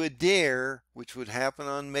 2 Adar, which would happen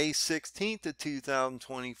on May 16th of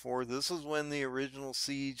 2024, this is when the original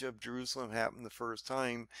siege of Jerusalem happened the first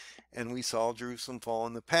time, and we saw Jerusalem fall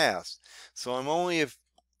in the past. So I'm only a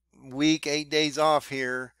week, 8 days off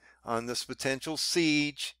here on this potential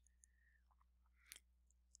siege.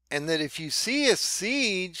 and that if you see a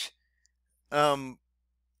siege,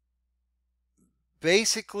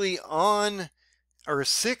 basically on, or a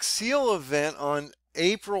sixth seal event on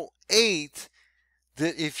April 8th,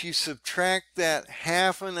 that if you subtract that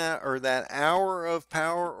half an hour or that hour of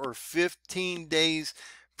power or 15 days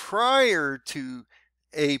prior to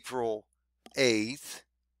April 8th,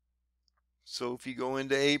 so if you go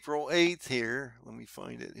into April 8th here, let me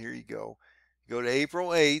find it, here you go. You go to April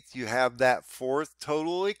 8th, you have that fourth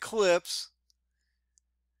total eclipse.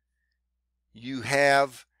 You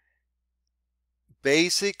have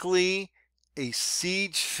basically a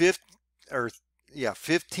siege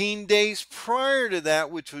 15 days prior to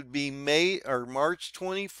that, which would be March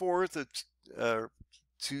 24th of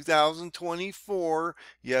 2024.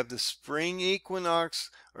 You have the spring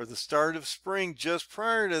equinox, or the start of spring, just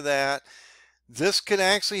prior to that. This could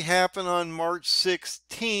actually happen on March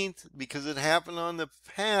 16th because it happened on the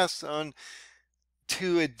past on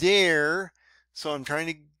to Adair. So I'm trying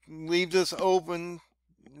to leave this open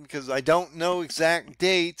because I don't know exact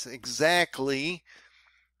dates exactly.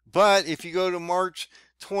 But if you go to March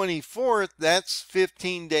 24th, that's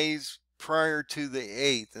 15 days prior to the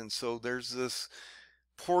 8th. And so there's this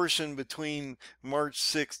portion between March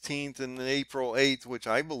 16th and April 8th, which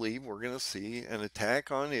I believe we're going to see an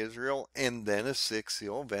attack on Israel and then a sixth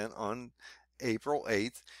seal event on April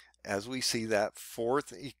 8th as we see that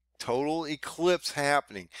fourth total eclipse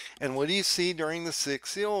happening. And what do you see during the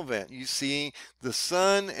sixth seal event? You see the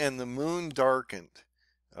sun and the moon darkened,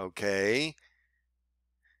 okay?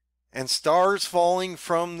 And stars falling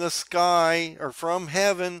from the sky or from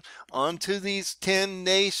heaven onto these 10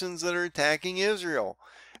 nations that are attacking Israel.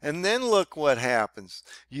 And then look what happens.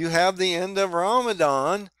 You have the end of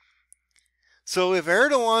Ramadan. So if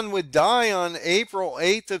Erdogan would die on April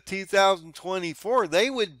 8th of 2024, they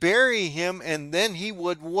would bury him, and then he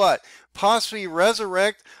would what? Possibly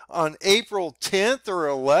resurrect on April 10th or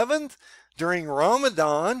 11th during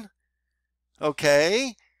Ramadan.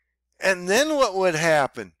 Okay? And then what would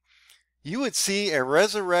happen? You would see a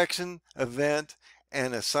resurrection event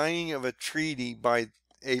and a signing of a treaty by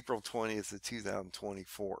April 20th of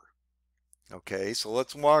 2024. Okay, so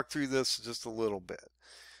let's walk through this just a little bit.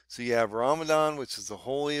 So you have Ramadan, which is the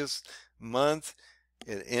holiest month.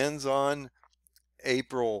 It ends on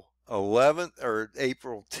April 11th or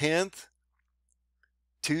April 10th,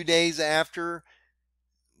 2 days after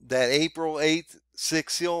that April 8th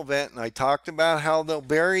sixth seal event. And I talked about how they'll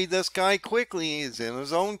bury this guy quickly. He's in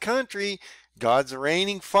his own country. God's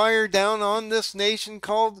raining fire down on this nation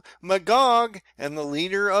called Magog, and the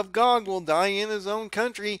leader of Gog will die in his own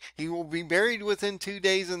country. He will be buried within 2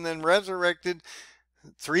 days and then resurrected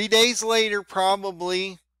 3 days later,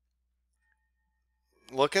 probably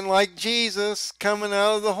looking like Jesus coming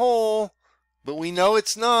out of the hole. But we know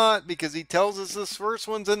it's not, because he tells us this first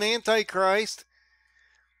one's an Antichrist.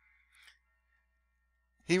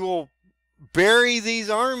 He will bury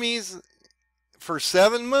these armies for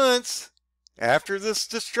 7 months after this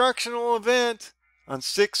destructional event on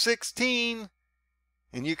 6/16.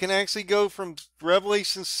 And you can actually go from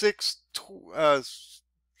Revelation 6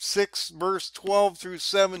 verse 12 through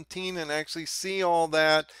 17 and actually see all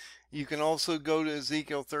that. You can also go to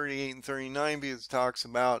Ezekiel 38 and 39 because it talks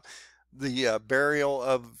about the burial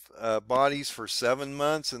of bodies for 7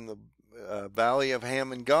 months in the valley of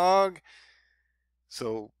Ham and Gog.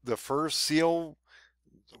 So the first seal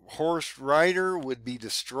horse rider would be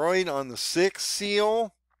destroyed on the 6th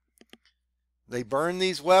seal. They burn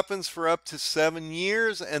these weapons for up to 7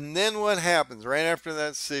 years, and then what happens? Right after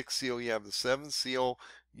that 6th seal, you have the 7th seal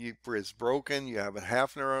is broken. You have a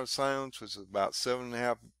half an hour of silence, which is about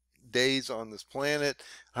 7.5 days on this planet.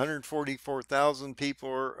 144,000 people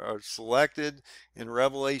are selected in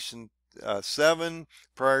Revelation 7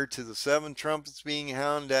 prior to the 7 trumpets being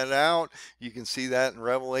hounded out. You can see that in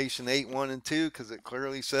Revelation 8, 1 and 2, because it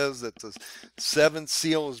clearly says that the 7th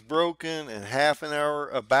seal is broken, and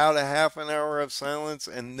about a half an hour of silence,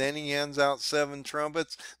 and then he hands out 7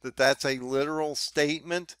 trumpets. That's a literal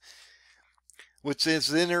statement, which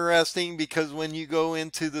is interesting because when you go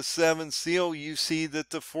into the 7th seal, you see that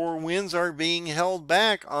the 4 winds are being held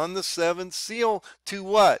back on the 7th seal to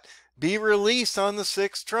what? Be released on the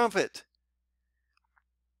 6th trumpet.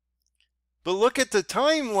 But look at the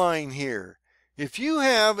timeline here. If you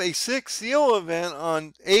have a 6th seal event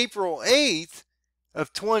on April 8th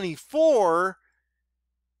of 24,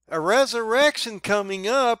 a resurrection coming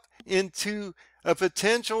up into a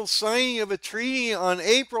potential signing of a treaty on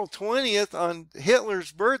April 20th on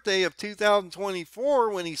Hitler's birthday of 2024,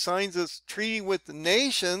 when he signs this treaty with the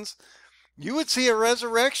nations, you would see a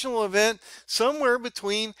resurrectional event somewhere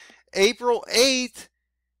between April 8th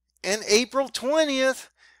and April 20th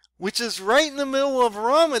which is right in the middle of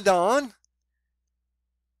Ramadan,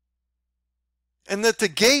 and that the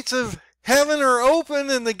gates of heaven are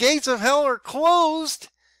open and the gates of hell are closed,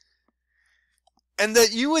 and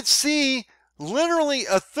that you would see literally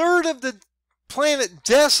a third of the planet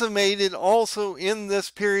decimated also in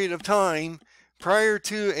this period of time, prior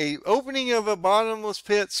to a opening of a bottomless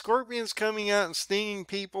pit, scorpions coming out and stinging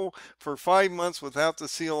people for 5 months without the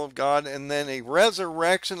seal of God, and then a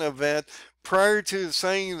resurrection event prior to the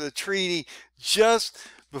signing of the treaty just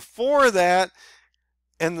before that,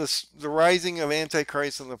 and the rising of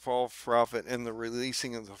Antichrist and the false prophet and the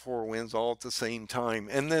releasing of the four winds all at the same time.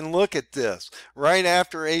 And then look at this. Right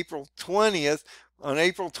after April 20th, on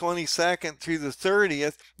April 22nd through the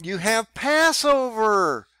 30th, you have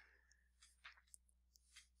Passover.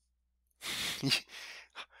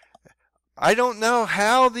 I don't know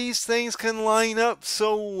how these things can line up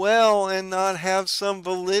so well and not have some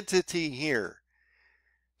validity here.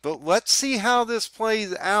 But let's see how this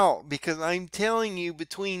plays out, because I'm telling you,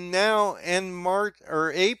 between now and March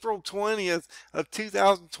or April 20th of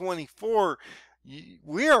 2024,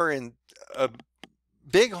 we are in a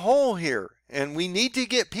big hole here, and we need to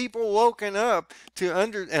get people woken up to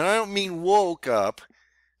and I don't mean woke up,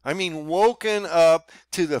 I mean woken up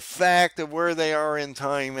to the fact of where they are in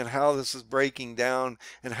time and how this is breaking down,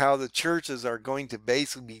 and how the churches are going to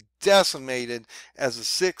basically be decimated as the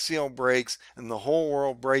sixth seal breaks and the whole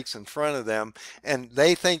world breaks in front of them, and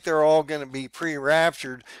they think they're all going to be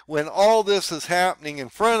pre-raptured when all this is happening in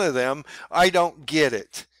front of them. I don't get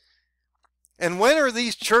it. And when are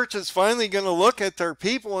these churches finally going to look at their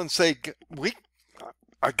people and say,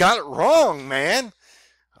 I got it wrong, man.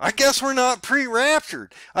 I guess we're not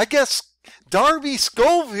pre-raptured. I guess Darby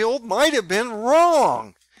Scofield might have been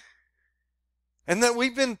wrong. And that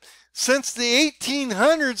we've been, since the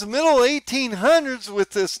 1800s, middle 1800s,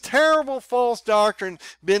 with this terrible false doctrine,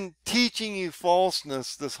 been teaching you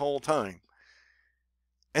falseness this whole time.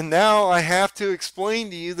 And now I have to explain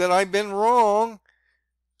to you that I've been wrong.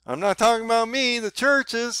 I'm not talking about me, the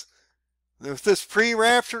churches. With this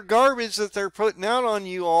pre-rapture garbage that they're putting out on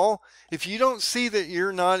you all, if you don't see that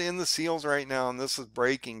you're not in the seals right now, and this is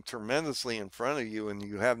breaking tremendously in front of you, and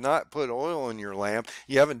you have not put oil in your lamp,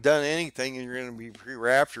 you haven't done anything, and you're going to be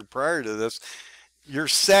pre-raptured prior to this, you're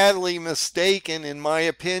sadly mistaken, in my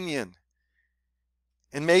opinion.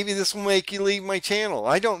 And maybe this will make you leave my channel.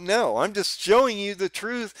 I don't know. I'm just showing you the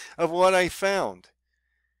truth of what I found.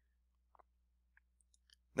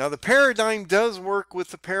 Now, the paradigm does work with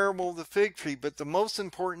the parable of the fig tree, but the most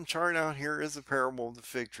important chart out here is the parable of the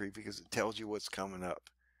fig tree, because it tells you what's coming up.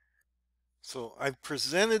 So I've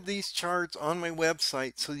presented these charts on my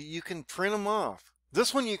website so that you can print them off.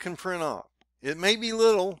 This one you can print off. It may be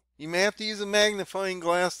little. You may have to use a magnifying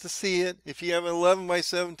glass to see it. If you have an 11 by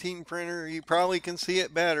 17 printer, you probably can see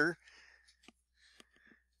it better.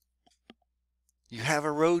 You have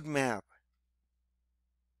a road map.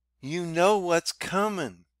 You know what's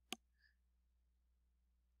coming.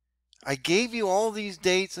 I gave you all these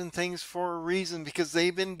dates and things for a reason, because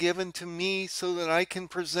they've been given to me so that I can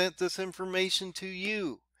present this information to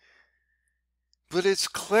you. But it's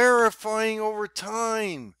clarifying over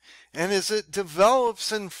time, and as it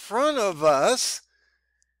develops in front of us,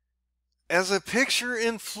 as a picture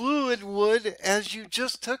in fluid would, as you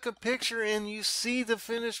just took a picture and you see the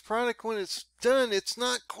finished product when it's done, it's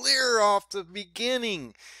not clear off the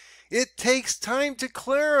beginning. It takes time to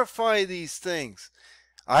clarify these things.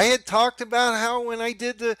 I had talked about how when I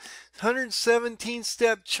did the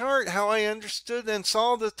 117-step chart, how I understood and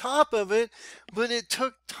saw the top of it, but it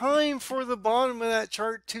took time for the bottom of that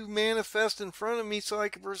chart to manifest in front of me so I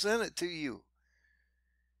could present it to you.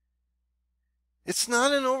 It's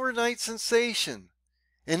not an overnight sensation.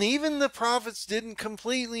 And even the prophets didn't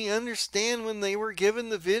completely understand when they were given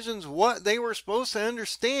the visions what they were supposed to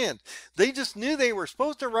understand. They just knew they were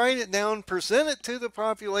supposed to write it down, present it to the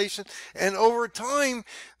population, and over time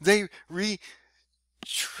they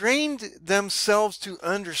trained themselves to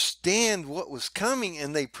understand what was coming,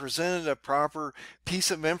 and they presented a proper piece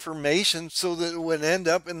of information so that it would end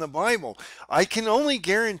up in the Bible. I can only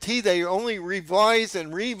guarantee they only revised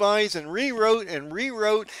and revised and rewrote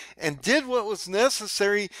and did what was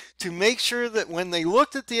necessary to make sure that when they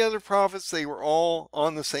looked at the other prophets, they were all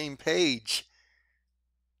on the same page.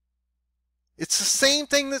 It's the same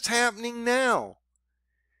thing that's happening now.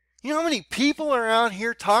 You know how many people are out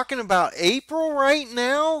here talking about April right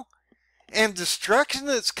now and destruction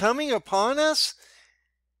that's coming upon us?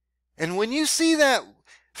 And when you see that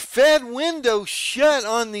Fed window shut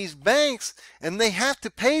on these banks and they have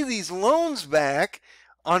to pay these loans back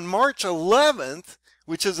on March 11th,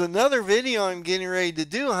 which is another video I'm getting ready to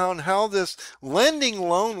do on how this lending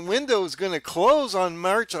loan window is going to close on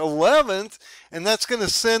March 11th, and that's going to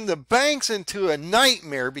send the banks into a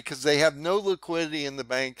nightmare because they have no liquidity in the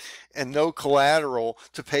bank and no collateral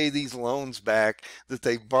to pay these loans back, that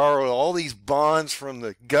they borrowed all these bonds from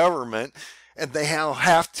the government, and they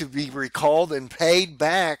have to be recalled and paid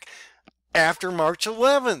back after March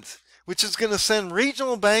 11th, which is going to send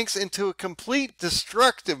regional banks into a complete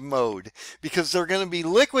destructive mode because they're going to be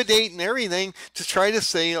liquidating everything to try to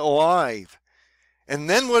stay alive. And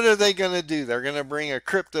then what are they going to do? They're going to bring a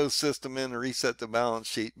crypto system in and reset the balance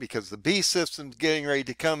sheet because the B system's getting ready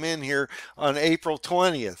to come in here on April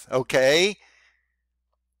 20th, okay?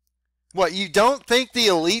 What, you don't think the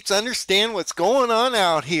elites understand what's going on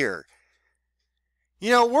out here? You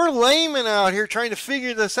know, we're laymen out here trying to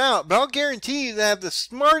figure this out, but I'll guarantee you they have the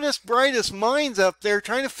smartest, brightest minds up there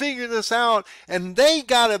trying to figure this out, and they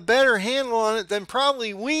got a better handle on it than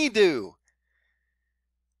probably we do.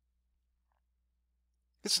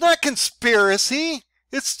 It's not conspiracy,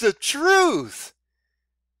 it's the truth.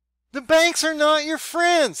 The banks are not your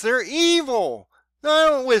friends, they're evil. I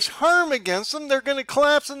don't wish harm against them, they're going to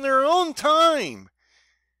collapse in their own time.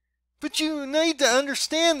 But you need to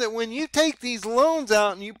understand that when you take these loans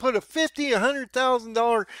out and you put a $50,000,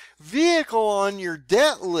 $100,000 vehicle on your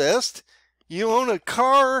debt list, you own a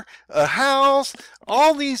car, a house,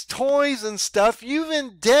 all these toys and stuff, you've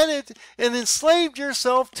indebted and enslaved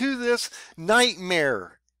yourself to this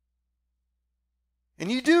nightmare.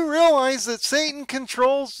 And you do realize that Satan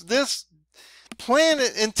controls this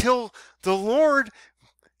planet until the Lord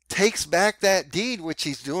takes back that deed, which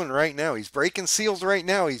he's doing right now. He's breaking seals right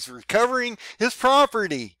now. He's recovering his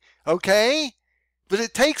property, okay? But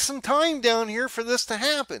it takes some time down here for this to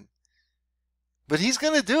happen. But he's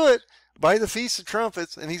going to do it by the Feast of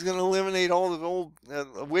Trumpets, and he's going to eliminate all the old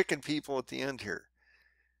wicked people at the end here.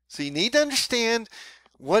 So you need to understand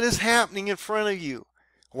what is happening in front of you.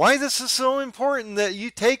 Why this is so important that you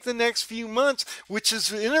take the next few months, which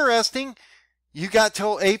is interesting. You got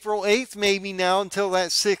till April 8th maybe now until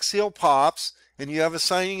that 6th seal pops, and you have a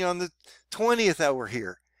signing on the 20th over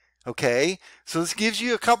here. Okay? So this gives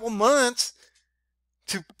you a couple months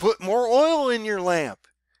to put more oil in your lamp,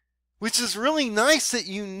 which is really nice that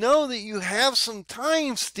you know that you have some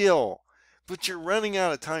time still, but you're running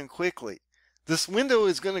out of time quickly. This window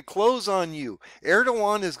is going to close on you.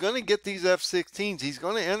 Erdogan is going to get these F-16s. He's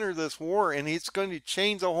going to enter this war, and it's going to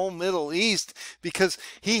change the whole Middle East because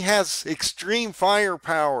he has extreme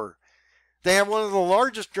firepower. They have one of the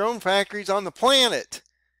largest drone factories on the planet.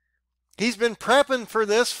 He's been prepping for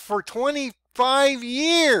this for 25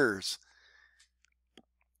 years.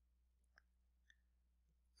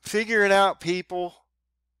 Figure it out, people.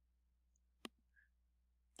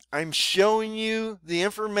 I'm showing you the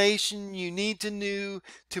information you need to know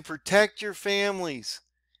to protect your families.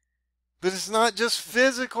 But it's not just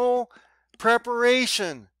physical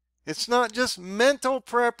preparation. It's not just mental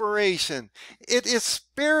preparation. It is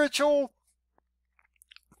spiritual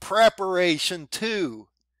preparation too.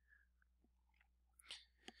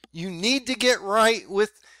 You need to get right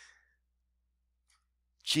with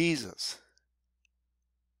Jesus.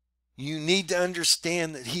 You need to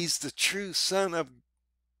understand that he's the true Son of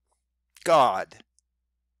God.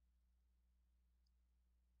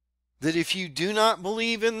 That if you do not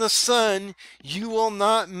believe in the Son, you will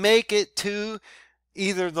not make it to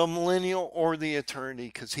either the millennial or the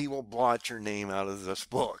eternity, because he will blot your name out of this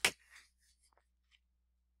book.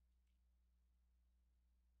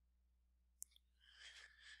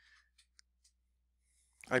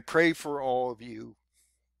 I pray for all of you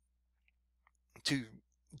to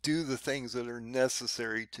do the things that are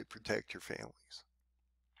necessary to protect your families.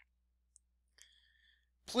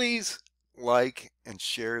 Please like and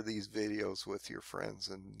share these videos with your friends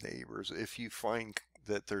and neighbors if you find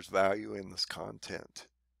that there's value in this content.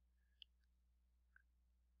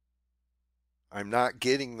 I'm not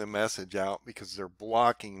getting the message out because they're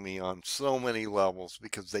blocking me on so many levels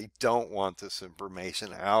because they don't want this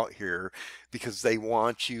information out here because they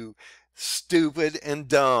want you stupid and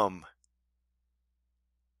dumb.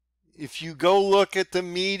 If you go look at the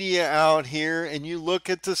media out here and you look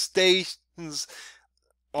at the stations,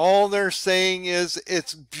 all they're saying is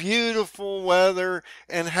it's beautiful weather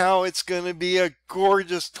and how it's going to be a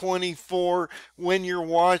gorgeous 24 when you're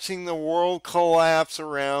watching the world collapse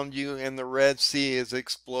around you and the Red Sea is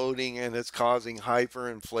exploding and it's causing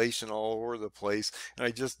hyperinflation all over the place. And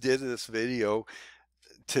I just did this video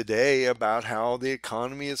today about how the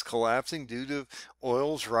economy is collapsing due to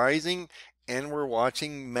oil's rising, and we're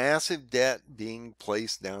watching massive debt being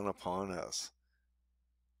placed down upon us.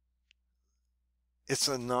 It's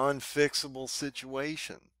a non-fixable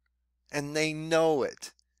situation. And they know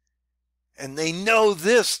it. And they know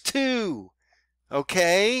this too.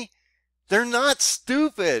 Okay? They're not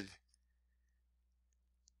stupid.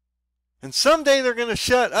 And someday they're going to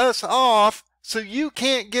shut us off so you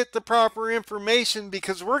can't get the proper information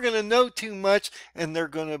because we're going to know too much and they're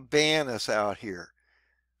going to ban us out here.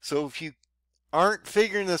 So if you aren't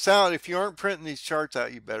figuring this out, if you aren't printing these charts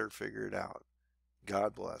out, you better figure it out.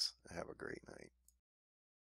 God bless. Have a great night.